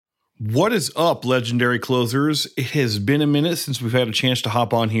What is up, legendary closers? It has been a minute since we've had a chance to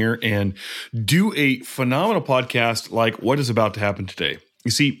hop on here and do a phenomenal podcast like what is about to happen today. You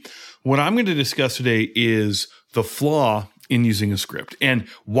see, what I'm going to discuss today is the flaw in using a script and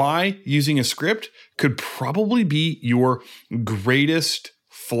why using a script could probably be your greatest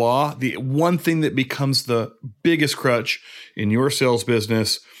flaw, the one thing that becomes the biggest crutch in your sales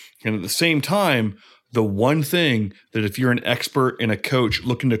business. And at the same time, the one thing that if you're an expert and a coach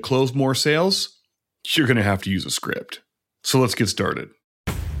looking to close more sales, you're going to have to use a script. So let's get started.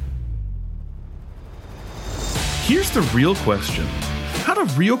 Here's the real question. How do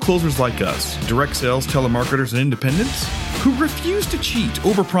real closers like us, direct sales, telemarketers, and independents, who refuse to cheat,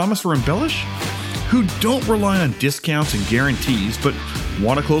 overpromise, or embellish, who don't rely on discounts and guarantees, but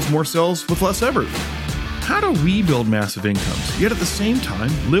want to close more sales with less effort, how do we build massive incomes, yet at the same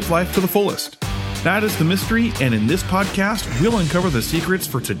time live life to the fullest? That is the mystery, and in this podcast, we'll uncover the secrets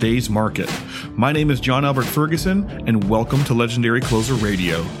for today's market. My name is John Albert Ferguson, and welcome to Legendary Closer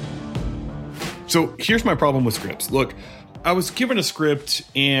Radio. So here's my problem with scripts. Look, I was given a script,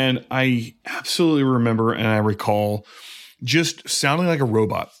 and I absolutely remember and I recall just sounding like a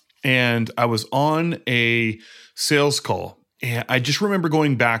robot. And I was on a sales call, and I just remember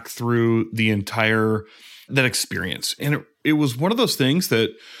going back through that experience. And it was one of those things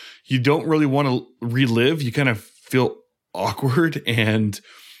that you don't really want to relive. You kind of feel awkward, and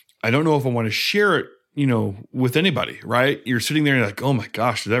I don't know if I want to share it, with anybody, right? You're sitting there and you're like, oh my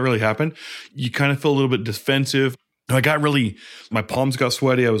gosh, did that really happen? You kind of feel a little bit defensive. My palms got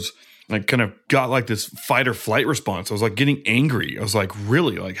sweaty. I was got this fight or flight response. I was like getting angry. I was like,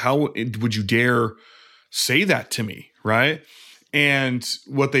 really? Like, how would you dare say that to me, right? And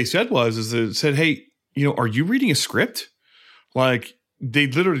what they said hey, are you reading a script? Like, they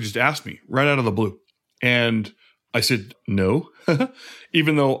literally just asked me right out of the blue. And I said, no,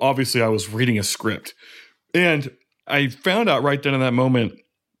 even though obviously I was reading a script. And I found out right then in that moment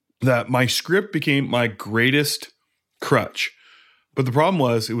that my script became my greatest crutch. But the problem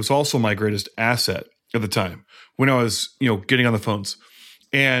was it was also my greatest asset at the time when I was, getting on the phones.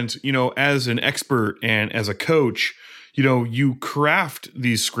 And, as an expert and as a coach, you craft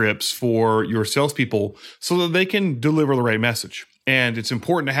these scripts for your salespeople so that they can deliver the right message. And it's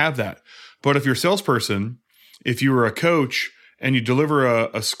important to have that. But if you're a salesperson, if you were a coach and you deliver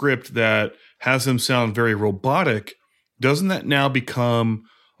a script that has them sound very robotic, doesn't that now become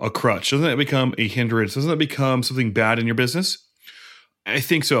a crutch? Doesn't that become a hindrance? Doesn't that become something bad in your business? I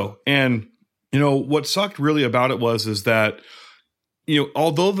think so. And, what sucked really about it is that,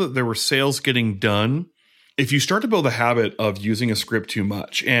 although there were sales getting done, if you start to build a habit of using a script too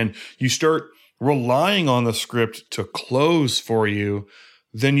much and you start relying on the script to close for you,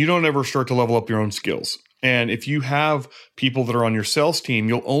 then you don't ever start to level up your own skills. And if you have people that are on your sales team,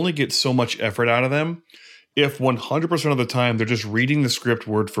 you'll only get so much effort out of them if 100% of the time they're just reading the script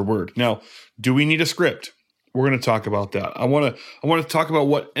word for word. Now, do we need a script? We're going to talk about that. I want to talk about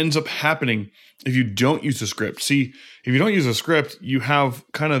what ends up happening if you don't use a script. See, if you don't use a script, you have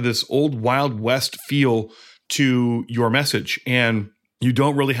kind of this old Wild West feel to your message, and you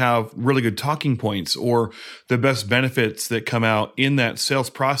don't really have really good talking points, or the best benefits that come out in that sales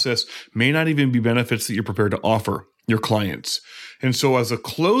process may not even be benefits that you're prepared to offer your clients. And so as a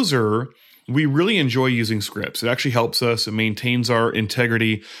closer, we really enjoy using scripts. It actually helps us. It maintains our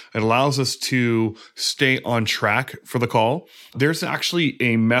integrity. It allows us to stay on track for the call. There's actually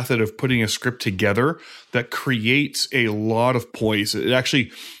a method of putting a script together that creates a lot of poise. It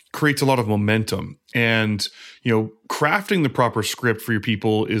actually creates a lot of momentum. And, crafting the proper script for your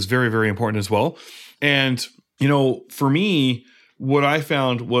people is very, very important as well. And, for me, what I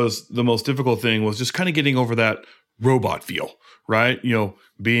found was the most difficult thing was just kind of getting over that robot feel, right?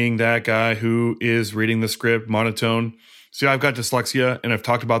 Being that guy who is reading the script monotone. See, I've got dyslexia, and I've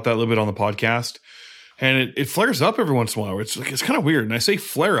talked about that a little bit on the podcast. And it flares up every once in a while. It's kind of weird. And I say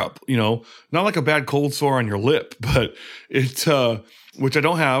flare up, not like a bad cold sore on your lip, but it, which I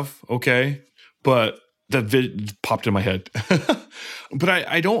don't have, okay, but that popped in my head. But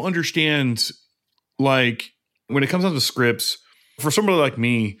I don't understand, like, when it comes down to scripts, for somebody like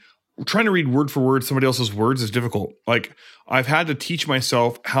me, trying to read word for word somebody else's words is difficult. Like, I've had to teach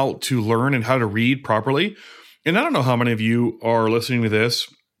myself how to learn and how to read properly. And I don't know how many of you are listening to this,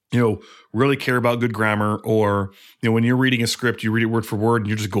 really care about good grammar, or, when you're reading a script, you read it word for word and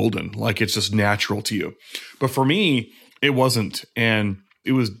you're just golden. Like, it's just natural to you. But for me, it wasn't. And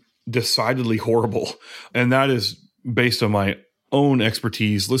it was decidedly horrible. And that is based on my own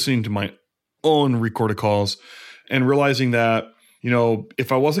expertise, listening to my own recorded calls and realizing that,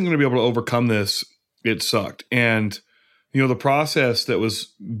 if I wasn't going to be able to overcome this, it sucked. And the process that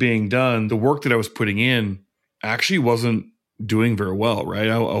was being done, the work that I was putting in actually wasn't doing very well, right?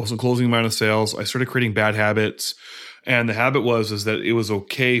 I wasn't closing the amount of sales. I started creating bad habits. And the habit is that it was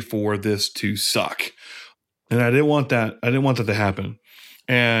okay for this to suck. And I didn't want that. I didn't want that to happen.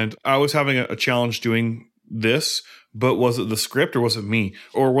 And I was having a challenge doing this, but was it the script or was it me?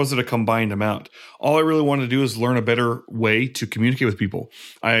 Or was it a combined amount? All I really wanted to do is learn a better way to communicate with people.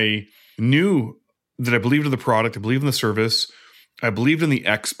 I knew that I believed in the product. I believed in the service. I believed in the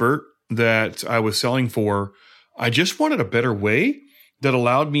expert that I was selling for. I just wanted a better way that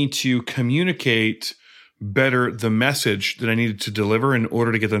allowed me to communicate better the message that I needed to deliver in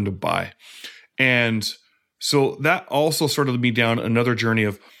order to get them to buy. And so that also started me down another journey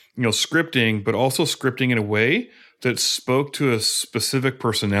of, scripting, but also scripting in a way that spoke to a specific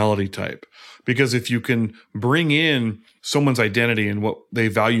personality type. Because if you can bring in someone's identity and what they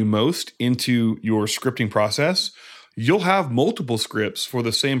value most into your scripting process, you'll have multiple scripts for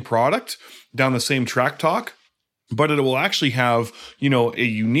the same product down the same track talk, but it will actually have, a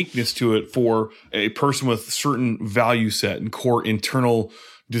uniqueness to it for a person with certain value set and core internal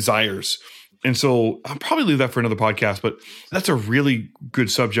desires. And so I'll probably leave that for another podcast, but that's a really good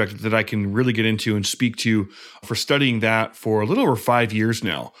subject that I can really get into and speak to for studying that for a little over 5 years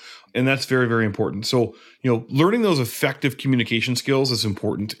now. And that's very, very important. So, learning those effective communication skills is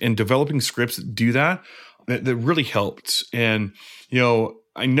important, and developing scripts that do that really helped. And,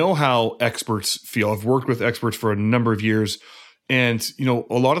 I know how experts feel. I've worked with experts for a number of years. And,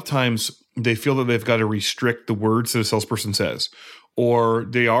 a lot of times they feel that they've got to restrict the words that a salesperson says, or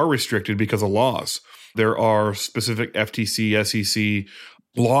they are restricted because of laws. There are specific FTC, SEC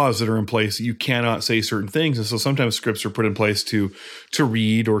laws that are in place. You cannot say certain things. And so sometimes scripts are put in place to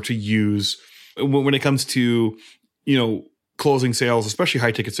read or to use when it comes to, closing sales, especially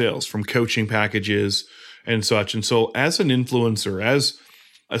high ticket sales from coaching packages and such. And so as an influencer, as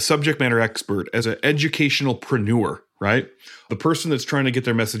a subject matter expert, as an educationalpreneur, right? The person that's trying to get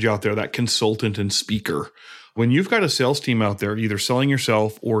their message out there, that consultant and speaker. When you've got a sales team out there, either selling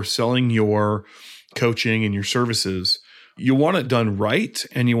yourself or selling your coaching and your services, you want it done right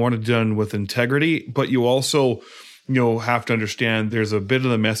and you want it done with integrity, but you also, have to understand there's a bit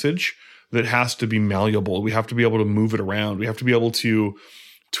of the message that has to be malleable. We have to be able to move it around. We have to be able to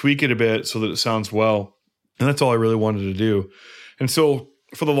tweak it a bit so that it sounds well. And that's all I really wanted to do. And so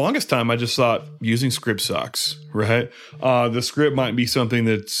for the longest time, I just thought using script sucks, right? The script might be something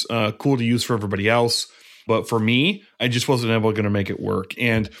that's cool to use for everybody else. But for me, I just wasn't able to make it work.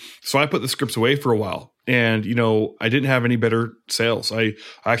 And so I put the scripts away for a while. And, I didn't have any better sales. I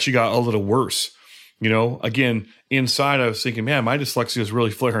actually got a little worse. Again, inside I was thinking, man, my dyslexia is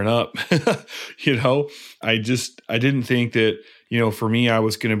really flaring up. I didn't think that, for me, I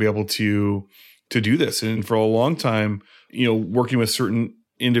was going to be able to do this. And for a long time, working with certain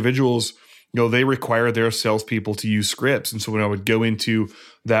individuals, they require their salespeople to use scripts. And so when I would go into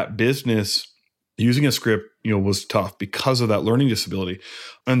that business, using a script, was tough because of that learning disability.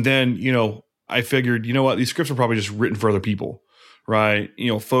 And then, I figured, these scripts are probably just written for other people, right?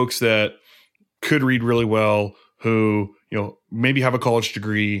 Folks that could read really well, who, maybe have a college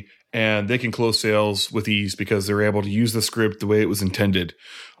degree and they can close sales with ease because they're able to use the script the way it was intended.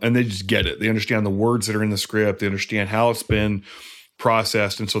 And they just get it. They understand the words that are in the script. They understand how it's been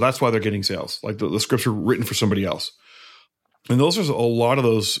processed. And so that's why they're getting sales. Like the scripts are written for somebody else. And those are a lot of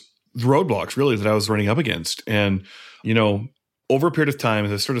those roadblocks really that I was running up against. And, over a period of time,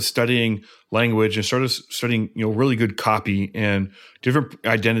 as I started studying language and started studying, really good copy and different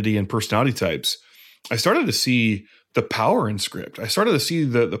identity and personality types, I started to see the power in script. I started to see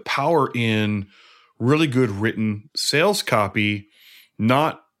the power in really good written sales copy,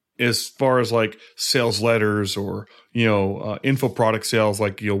 not as far as like sales letters or, info product sales,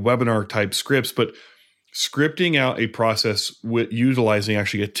 like, webinar type scripts, but scripting out a process with utilizing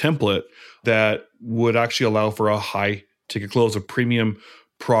actually a template that would actually allow for a high ticket close, a premium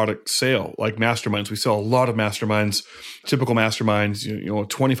product sale, like masterminds. We sell a lot of masterminds, typical masterminds,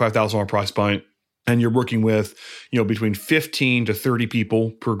 $25,000 price point. And you're working with, between 15 to 30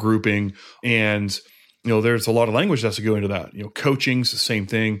 people per grouping. And, there's a lot of language that has to go into that. Coaching's the same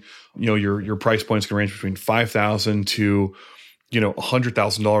thing. Your price points can range between $5,000 to,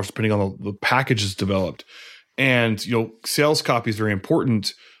 $100,000, depending on the packages developed. And, sales copy is very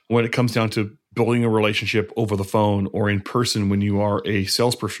important when it comes down to building a relationship over the phone or in person when you are a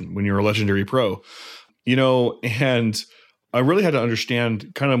salesperson, when you're a legendary pro, and I really had to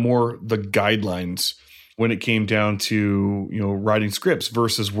understand kind of more the guidelines when it came down to, writing scripts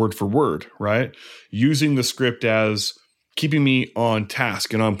versus word for word, right? Using the script as keeping me on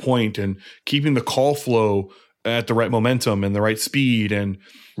task and on point and keeping the call flow at the right momentum and the right speed, and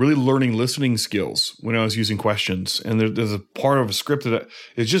really learning listening skills when I was using questions. And there's a part of a script that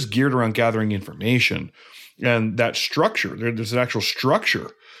is just geared around gathering information. And that structure, there's an actual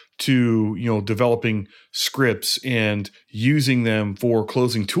structure to, developing scripts and using them for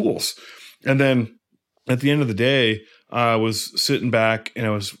closing tools. And then at the end of the day, I was sitting back and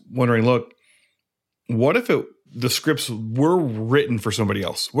I was wondering, look, what if the scripts were written for somebody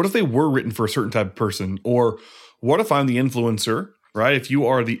else? What if they were written for a certain type of person? Or what if I'm the influencer, right? If you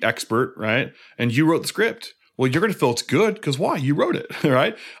are the expert, right? And you wrote the script, well, you're going to feel it's good because why? You wrote it,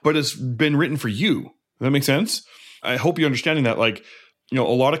 right? But it's been written for you. Does that make sense? I hope you're understanding that. Like, a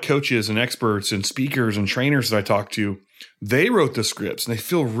lot of coaches and experts and speakers and trainers that I talk to, they wrote the scripts and they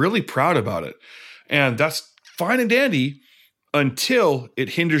feel really proud about it. And that's fine and dandy until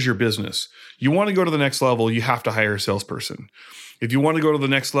it hinders your business. You want to go to the next level, you have to hire a salesperson. If you want to go to the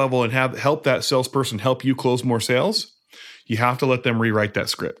next level and help that salesperson help you close more sales, you have to let them rewrite that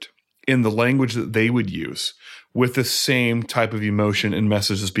script in the language that they would use with the same type of emotion and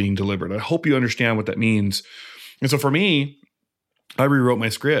message that's being delivered. I hope you understand what that means. And so for me, I rewrote my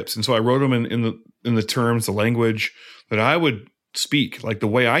scripts. And so I wrote them in the terms, the language that I would speak, like the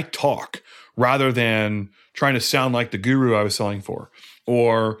way I talk, rather than trying to sound like the guru I was selling for,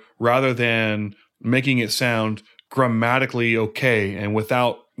 or rather than making it sound grammatically okay and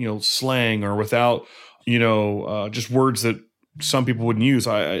without, slang or without, just words that some people wouldn't use.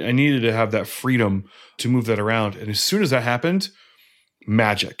 I needed to have that freedom to move that around. And as soon as that happened,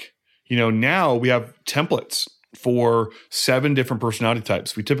 magic. Now we have templates for 7 different personality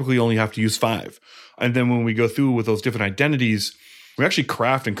types. We typically only have to use 5. And then when we go through with those different identities, we actually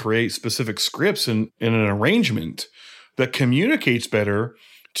craft and create specific scripts in an arrangement that communicates better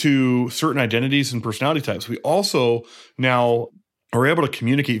to certain identities and personality types. We also now are able to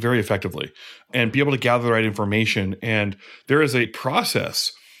communicate very effectively and be able to gather the right information. And there is a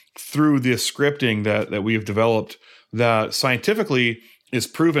process through the scripting that we have developed that scientifically is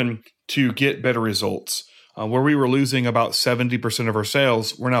proven to get better results. Where we were losing about 70% of our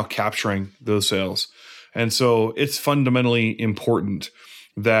sales, we're now capturing those sales. And so it's fundamentally important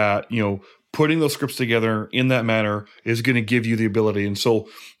that, putting those scripts together in that manner is going to give you the ability. And so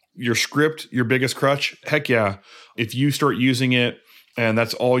your script, your biggest crutch, heck yeah. If you start using it and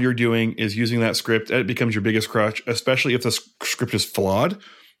that's all you're doing is using that script, it becomes your biggest crutch, especially if the script is flawed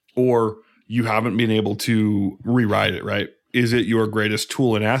or you haven't been able to rewrite it, right? Is it your greatest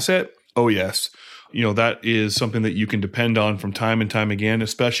tool and asset? Oh, yes. That is something that you can depend on from time and time again,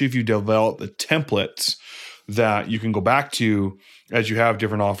 especially if you develop the templates that you can go back to as you have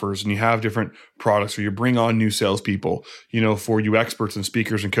different offers and you have different products or you bring on new salespeople, for you experts and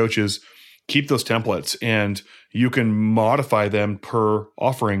speakers and coaches, keep those templates and you can modify them per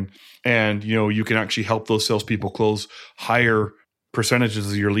offering. And, you can actually help those salespeople close higher percentages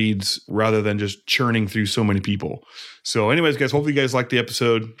of your leads rather than just churning through so many people. So anyways, guys, hopefully you guys liked the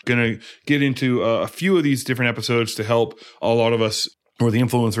episode. Going to get into a few of these different episodes to help a lot of us, or the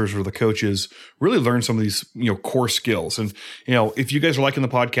influencers or the coaches, really learn some of these, core skills. And, if you guys are liking the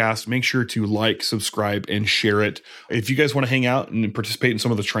podcast, make sure to like, subscribe, and share it. If you guys want to hang out and participate in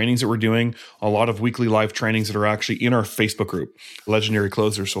some of the trainings that we're doing, a lot of weekly live trainings that are actually in our Facebook group, Legendary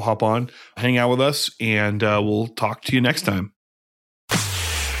Closers. So hop on, hang out with us, and we'll talk to you next time.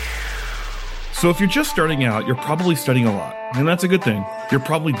 So if you're just starting out, you're probably studying a lot, and that's a good thing. You're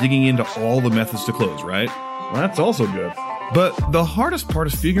probably digging into all the methods to close, right? Well, that's also good. But the hardest part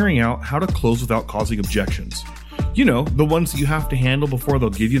is figuring out how to close without causing objections. The ones that you have to handle before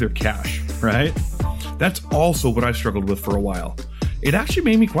they'll give you their cash, right? That's also what I struggled with for a while. It actually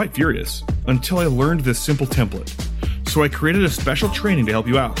made me quite furious until I learned this simple template. So I created a special training to help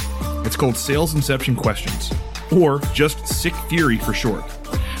you out. It's called Sales Inception Questions, or just Sick Fury for short.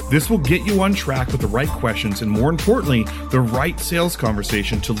 This will get you on track with the right questions and, more importantly, the right sales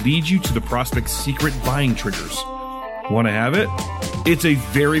conversation to lead you to the prospect's secret buying triggers. Want to have it? It's a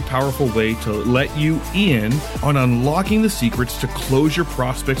very powerful way to let you in on unlocking the secrets to close your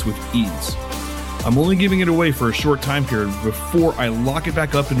prospects with ease. I'm only giving it away for a short time period before I lock it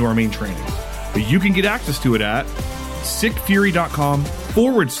back up into our main training. But you can get access to it at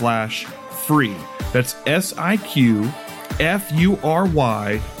sickfury.com/free. That's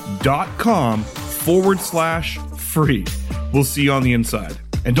sickfury.com/free. We'll see you on the inside.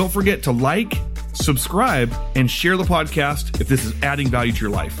 And don't forget to like, subscribe, and share the podcast if this is adding value to your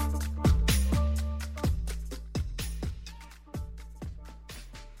life.